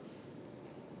qualifier.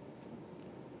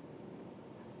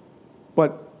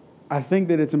 But I think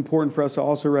that it's important for us to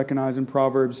also recognize in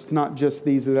Proverbs, it's not just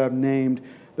these that I've named.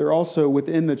 There are also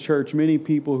within the church many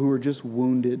people who are just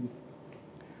wounded.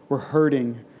 We're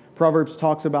hurting. Proverbs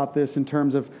talks about this in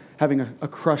terms of having a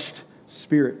crushed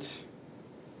spirit.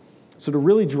 So to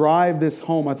really drive this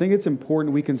home, I think it's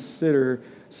important we consider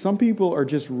some people are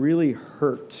just really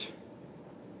hurt.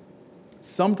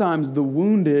 Sometimes the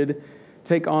wounded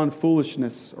take on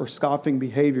foolishness or scoffing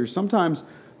behavior. Sometimes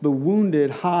the wounded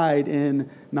hide in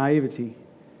naivety.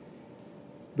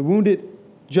 The wounded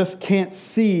just can't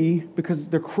see because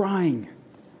they're crying.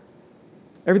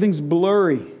 Everything's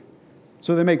blurry.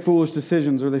 So they make foolish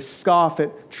decisions, or they scoff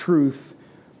at truth,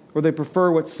 or they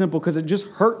prefer what's simple because it just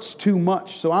hurts too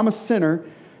much. So I'm a sinner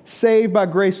saved by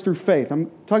grace through faith.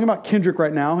 I'm talking about Kendrick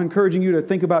right now, encouraging you to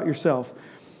think about yourself.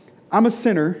 I'm a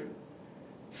sinner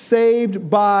saved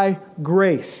by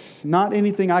grace, not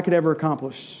anything I could ever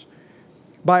accomplish.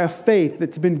 By a faith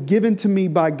that's been given to me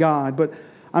by God, but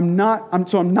I'm not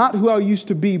who I used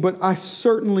to be, but I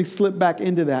certainly slipped back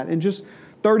into that. And just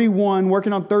 31,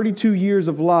 working on 32 years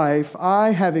of life, I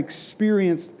have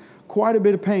experienced quite a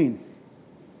bit of pain.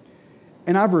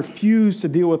 And I've refused to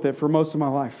deal with it for most of my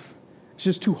life. It's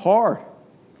just too hard.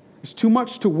 It's too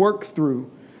much to work through.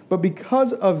 But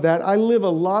because of that, I live a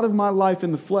lot of my life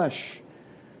in the flesh.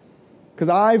 Because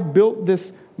I've built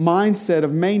this mindset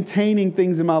of maintaining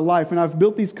things in my life. And I've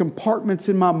built these compartments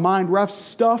in my mind where I've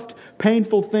stuffed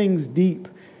painful things deep.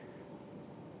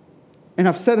 And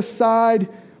I've set aside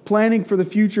planning for the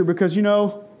future because,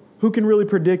 who can really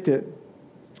predict it?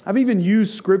 I've even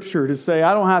used Scripture to say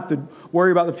I don't have to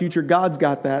worry about the future. God's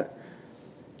got that,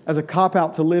 as a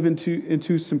cop-out to live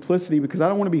into simplicity because I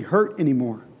don't want to be hurt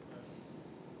anymore.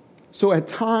 So at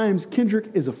times, Kendrick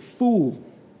is a fool.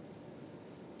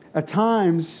 At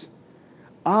times,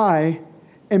 I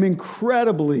am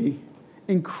incredibly,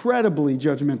 incredibly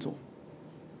judgmental.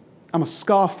 I'm a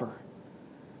scoffer,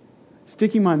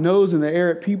 sticking my nose in the air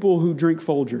at people who drink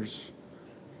Folgers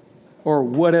or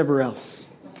whatever else.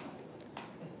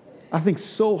 I think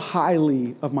so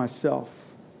highly of myself.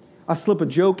 I slip a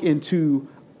joke into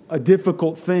a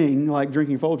difficult thing like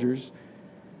drinking Folgers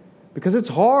because it's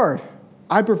hard.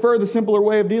 I prefer the simpler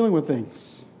way of dealing with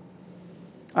things.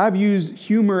 I've used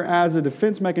humor as a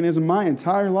defense mechanism my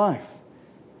entire life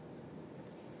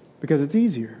because it's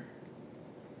easier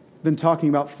than talking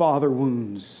about father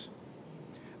wounds,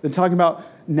 than talking about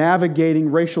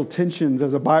navigating racial tensions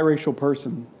as a biracial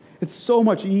person. It's so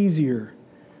much easier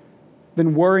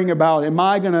than worrying about, am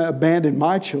I going to abandon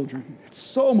my children? It's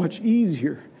so much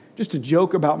easier just to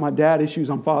joke about my dad issues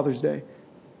on Father's Day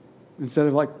instead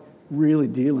of really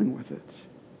dealing with it.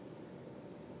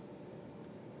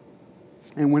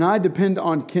 And when I depend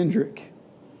on Kendrick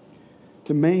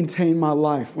to maintain my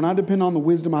life, when I depend on the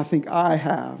wisdom I think I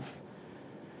have,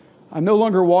 I no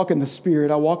longer walk in the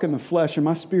Spirit, I walk in the flesh, and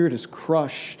my spirit is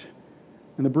crushed.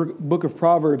 And the book of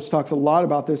Proverbs talks a lot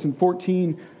about this. In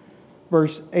 14,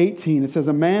 verse 18, it says,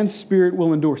 a man's spirit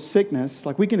will endure sickness.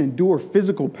 Like we can endure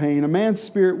physical pain. A man's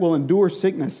spirit will endure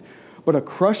sickness. But a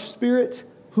crushed spirit,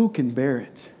 who can bear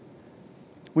it?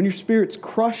 When your spirit's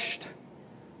crushed,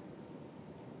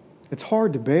 it's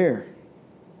hard to bear.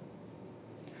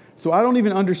 So I don't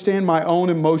even understand my own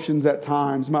emotions at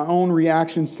times, my own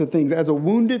reactions to things. As a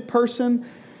wounded person,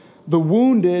 the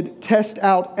wounded test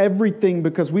out everything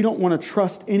because we don't want to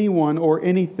trust anyone or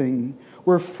anything.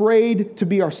 We're afraid to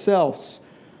be ourselves.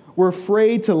 We're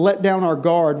afraid to let down our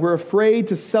guard. We're afraid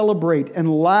to celebrate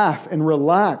and laugh and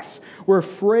relax. We're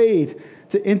afraid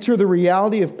to enter the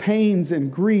reality of pains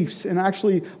and griefs and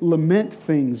actually lament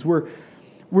things. We're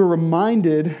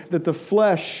reminded that the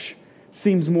flesh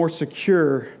seems more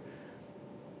secure.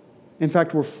 In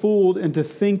fact, we're fooled into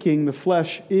thinking the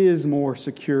flesh is more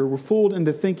secure. We're fooled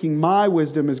into thinking my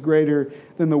wisdom is greater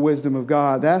than the wisdom of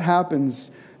God. That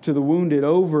happens to the wounded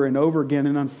over and over again.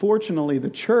 And unfortunately, the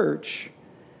church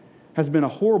has been a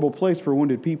horrible place for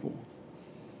wounded people.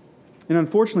 And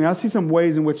unfortunately, I see some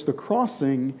ways in which the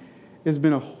crossing has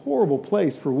been a horrible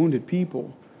place for wounded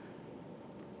people.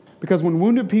 Because when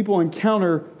wounded people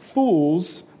encounter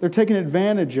fools, they're taken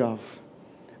advantage of.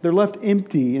 They're left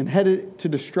empty and headed to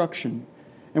destruction.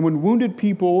 And when wounded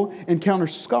people encounter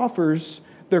scoffers,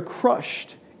 they're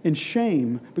crushed in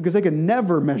shame because they can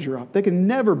never measure up. They can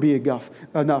never be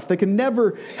enough. They can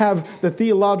never have the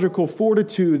theological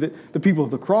fortitude that the people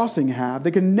of the crossing have. They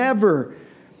can never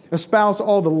espouse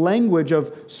all the language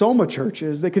of Soma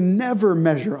churches. They can never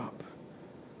measure up.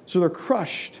 So they're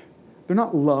crushed. They're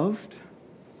not loved.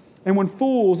 And when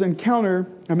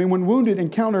when wounded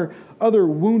encounter other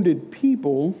wounded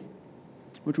people,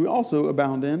 which we also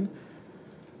abound in,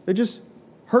 they just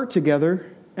hurt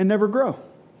together and never grow.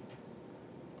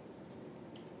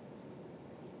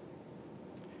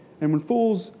 And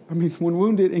when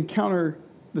wounded encounter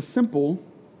the simple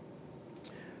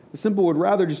would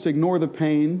rather just ignore the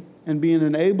pain and be an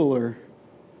enabler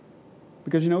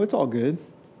because, it's all good.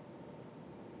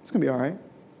 It's going to be all right.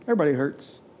 Everybody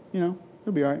hurts, it'll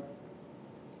be all right.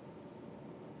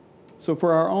 So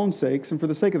for our own sakes and for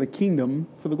the sake of the kingdom,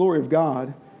 for the glory of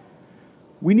God,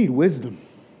 we need wisdom.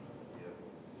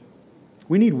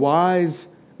 We need wise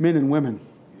men and women.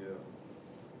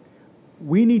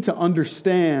 We need to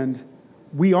understand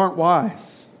we aren't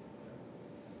wise.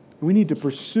 We need to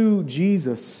pursue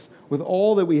Jesus with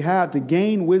all that we have to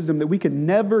gain wisdom that we could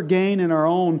never gain in our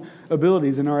own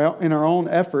abilities, in our own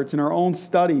efforts, in our own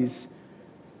studies.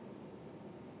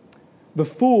 The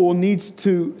fool needs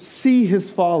to see his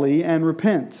folly and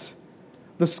repent.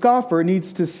 The scoffer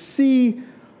needs to see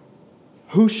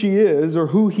who she is or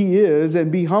who he is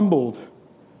and be humbled.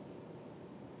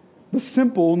 The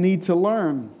simple need to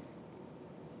learn.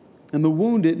 And the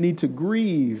wounded need to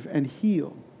grieve and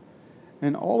heal.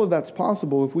 And all of that's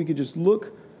possible if we could just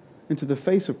look into the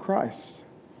face of Christ.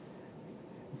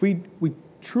 If we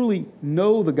truly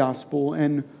know the gospel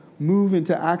and move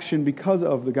into action because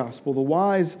of the gospel. The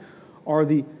wise are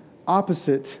the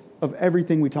opposite of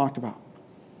everything we talked about.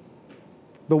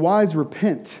 The wise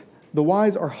repent. The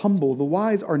wise are humble. The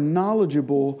wise are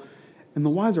knowledgeable. And the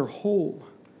wise are whole.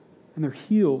 And they're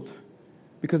healed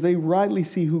because they rightly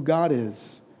see who God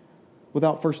is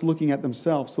without first looking at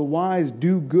themselves. The wise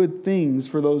do good things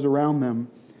for those around them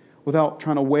without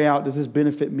trying to weigh out, does this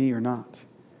benefit me or not?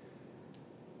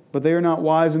 But they are not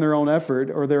wise in their own effort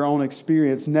or their own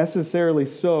experience. Necessarily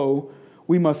so,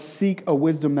 we must seek a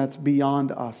wisdom that's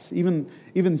beyond us. Even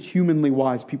humanly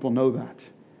wise people know that.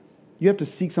 You have to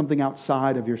seek something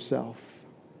outside of yourself.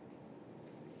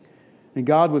 And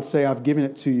God would say, I've given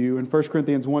it to you. In 1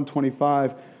 Corinthians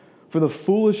 1:25, for the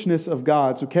foolishness of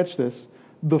God, so catch this,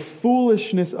 the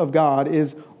foolishness of God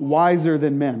is wiser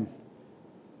than men.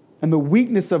 And the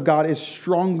weakness of God is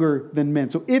stronger than men.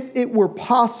 So if it were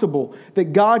possible that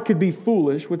God could be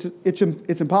foolish, which it's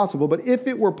impossible, but if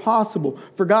it were possible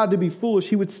for God to be foolish,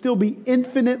 He would still be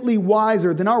infinitely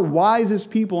wiser than our wisest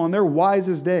people on their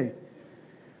wisest day.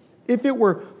 If it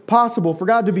were possible for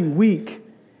God to be weak,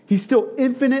 He's still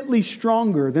infinitely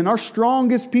stronger than our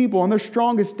strongest people on their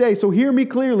strongest day. So hear me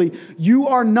clearly, you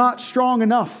are not strong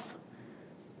enough.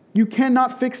 You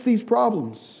cannot fix these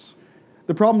problems.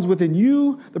 The problems within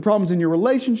you, the problems in your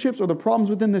relationships, or the problems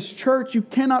within this church, you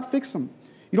cannot fix them.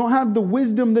 You don't have the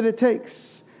wisdom that it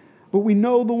takes. But we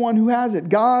know the one who has it.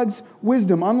 God's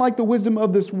wisdom, unlike the wisdom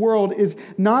of this world, is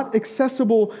not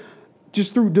accessible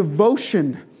just through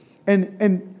devotion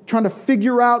and trying to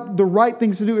figure out the right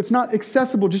things to do. It's not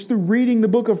accessible just through reading the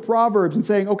book of Proverbs and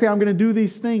saying, okay, I'm going to do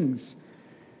these things.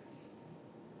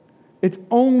 It's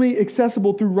only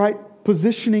accessible through right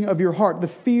positioning of your heart. The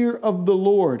fear of the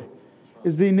Lord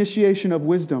is the initiation of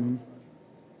wisdom.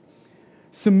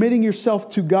 Submitting yourself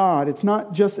to God. It's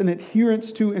not just an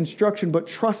adherence to instruction, but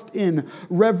trust in,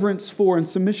 reverence for, and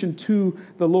submission to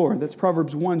the Lord. That's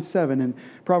Proverbs 1:7 and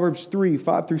Proverbs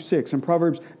 3:5-6 and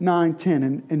Proverbs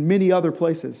 9:10 and many other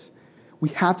places. We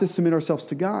have to submit ourselves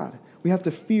to God. We have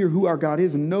to fear who our God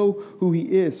is and know who He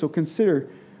is. So consider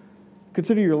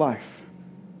your life.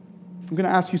 I'm going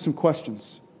to ask you some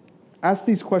questions. Ask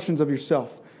these questions of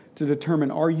yourself to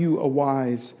determine, are you a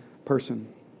wise person?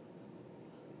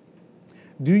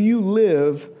 Do you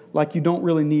live like you don't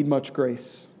really need much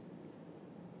grace?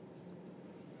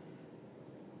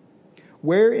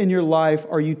 Where in your life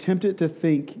are you tempted to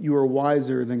think you are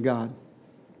wiser than God?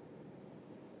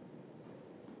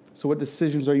 So what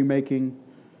decisions are you making?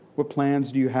 What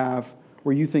plans do you have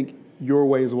where you think your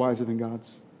way is wiser than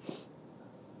God's?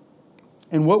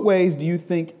 In what ways do you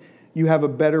think you have a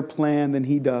better plan than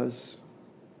He does?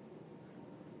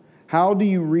 How do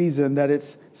you reason that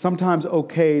it's sometimes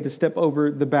okay to step over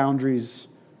the boundaries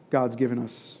God's given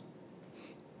us?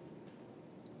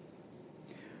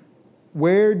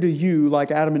 Where do you,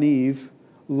 like Adam and Eve,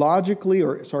 illogically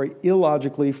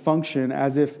function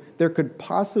as if there could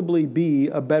possibly be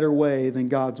a better way than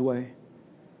God's way?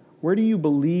 Where do you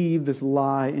believe this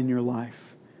lie in your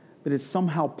life, that it's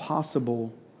somehow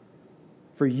possible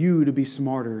for you to be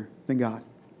smarter than God?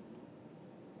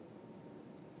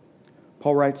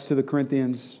 Paul writes to the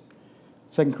Corinthians,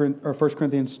 1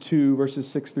 Corinthians 2,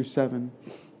 verses 6-7.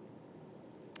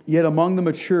 Yet among the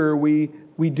mature we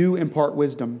do impart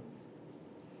wisdom,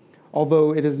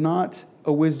 although it is not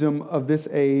a wisdom of this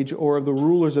age or of the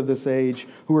rulers of this age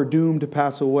who are doomed to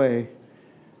pass away.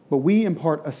 But we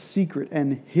impart a secret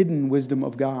and hidden wisdom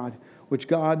of God, which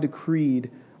God decreed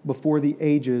before the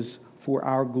ages for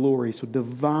our glory. So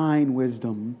divine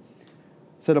wisdom,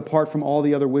 set apart from all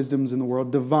the other wisdoms in the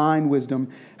world, divine wisdom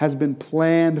has been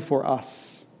planned for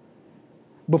us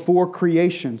before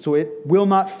creation. So it will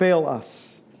not fail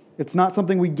us. It's not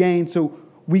something we gain, so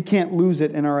we can't lose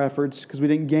it in our efforts because we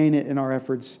didn't gain it in our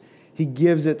efforts. He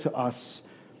gives it to us.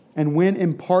 And when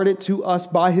imparted to us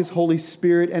by His Holy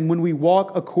Spirit, and when we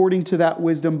walk according to that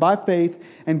wisdom by faith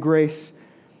and grace,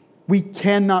 we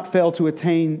cannot fail to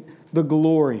attain the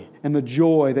glory and the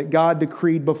joy that God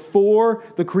decreed before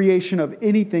the creation of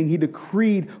anything. He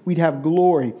decreed we'd have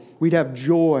glory, we'd have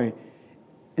joy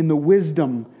in the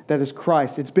wisdom that is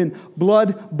Christ. It's been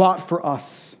blood bought for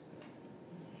us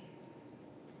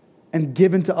and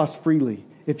given to us freely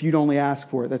if you'd only ask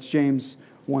for it. That's James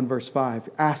 1 verse 5.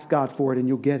 Ask God for it and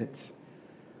you'll get it.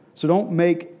 So don't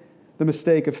make the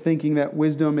mistake of thinking that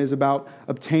wisdom is about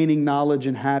obtaining knowledge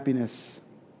and happiness.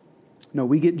 No,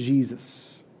 we get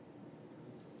Jesus.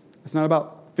 It's not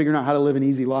about figuring out how to live an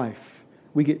easy life.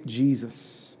 We get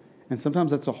Jesus. And sometimes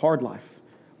that's a hard life,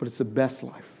 but it's the best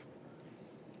life.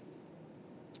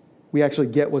 We actually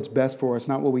get what's best for us,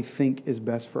 not what we think is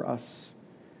best for us.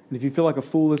 And if you feel like a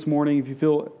fool this morning, if you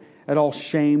feel at all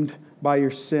shamed by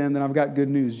your sin, then I've got good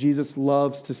news. Jesus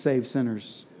loves to save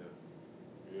sinners.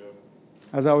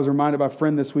 As I was reminded by a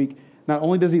friend this week, not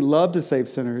only does He love to save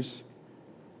sinners,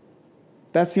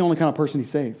 that's the only kind of person He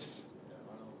saves.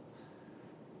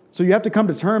 So you have to come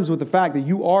to terms with the fact that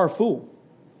you are a fool.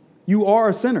 You are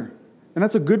a sinner. And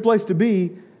that's a good place to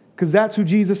be because that's who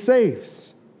Jesus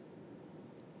saves.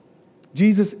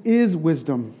 Jesus is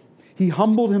wisdom. He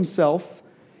humbled Himself.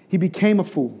 He became a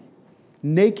fool.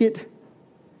 Naked,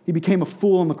 He became a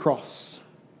fool on the cross.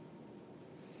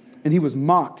 And He was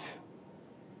mocked.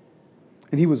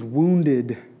 And He was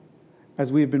wounded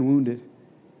as we have been wounded.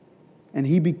 And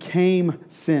He became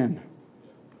sin.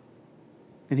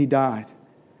 And He died.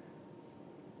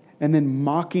 And then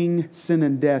mocking sin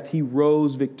and death, He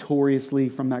rose victoriously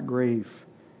from that grave.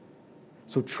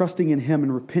 So trusting in Him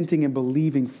and repenting and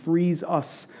believing frees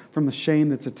us from the shame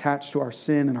that's attached to our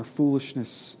sin and our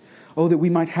foolishness. Oh, that we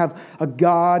might have a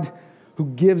God who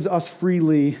gives us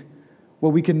freely what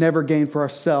we can never gain for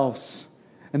ourselves.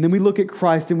 And then we look at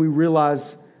Christ and we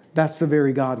realize that's the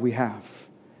very God we have.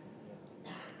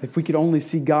 If we could only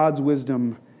see God's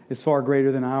wisdom is far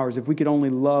greater than ours. If we could only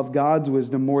love God's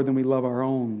wisdom more than we love our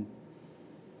own.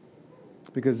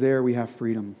 Because there we have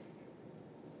freedom.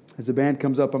 As the band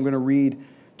comes up, I'm going to read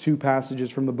 2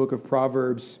 passages from the book of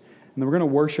Proverbs, and then we're going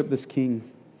to worship this king.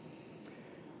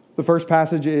 The first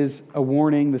passage is a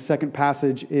warning. The second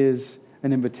passage is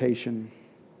an invitation.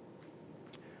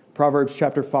 Proverbs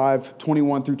chapter 5,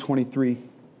 21 through 23.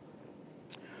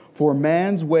 For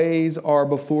man's ways are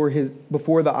before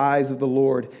the eyes of the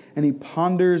Lord, and he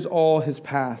ponders all his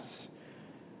paths.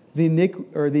 The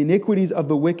iniquities of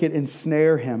the wicked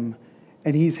ensnare him,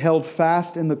 and he's held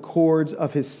fast in the cords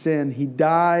of his sin. He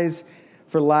dies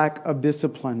for lack of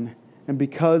discipline, and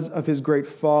because of his great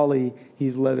folly,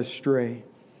 he's led astray.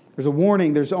 There's a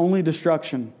warning, there's only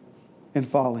destruction and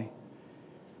folly.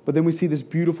 But then we see this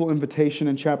beautiful invitation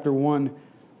in chapter 1,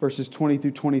 verses 20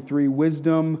 through 23.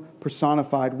 Wisdom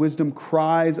personified. Wisdom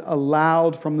cries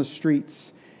aloud from the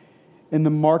streets. In the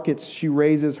markets, she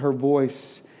raises her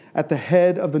voice. At the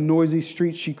head of the noisy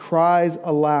streets, she cries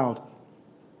aloud.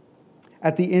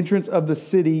 At the entrance of the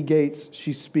city gates,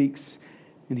 she speaks.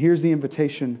 And here's the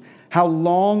invitation. How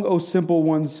long, O simple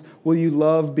ones, will you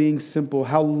love being simple?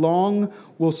 How long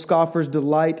will scoffers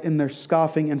delight in their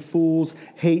scoffing and fools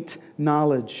hate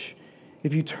knowledge?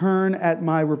 If you turn at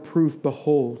my reproof,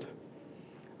 behold,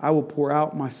 I will pour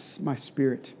out my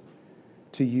spirit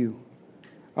to you.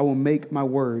 I will make my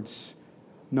words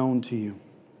known to you.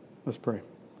 Let's pray.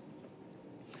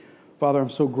 Father, I'm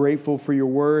so grateful for your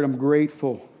word. I'm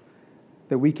grateful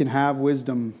that we can have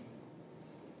wisdom.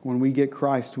 When we get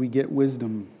Christ, we get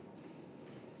wisdom.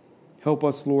 Help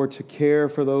us, Lord, to care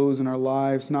for those in our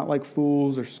lives, not like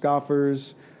fools or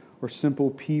scoffers or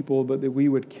simple people, but that we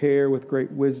would care with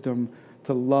great wisdom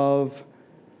to love,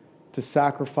 to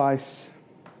sacrifice,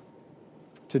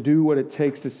 to do what it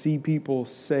takes to see people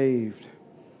saved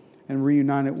and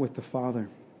reunited with the Father.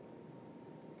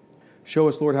 Show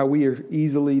us, Lord, how we are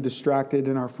easily distracted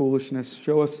in our foolishness.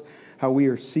 Show us how we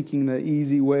are seeking the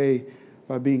easy way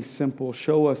by being simple.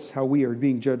 Show us how we are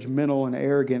being judgmental and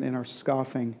arrogant in our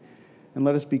scoffing. And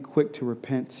let us be quick to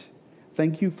repent.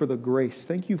 Thank you for the grace.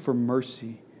 Thank you for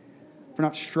mercy, for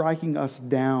not striking us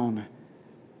down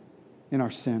in our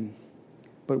sin.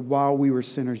 But while we were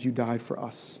sinners, you died for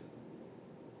us.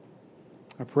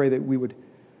 I pray that we would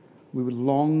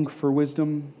long for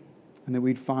wisdom and that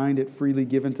we'd find it freely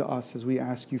given to us as we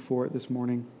ask you for it this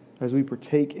morning, as we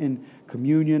partake in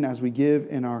communion, as we give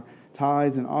in our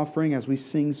tithes and offering, as we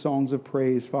sing songs of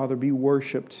praise. Father, be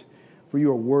worshiped, for you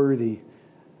are worthy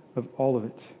of all of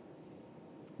it.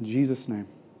 In Jesus' name,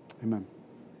 amen.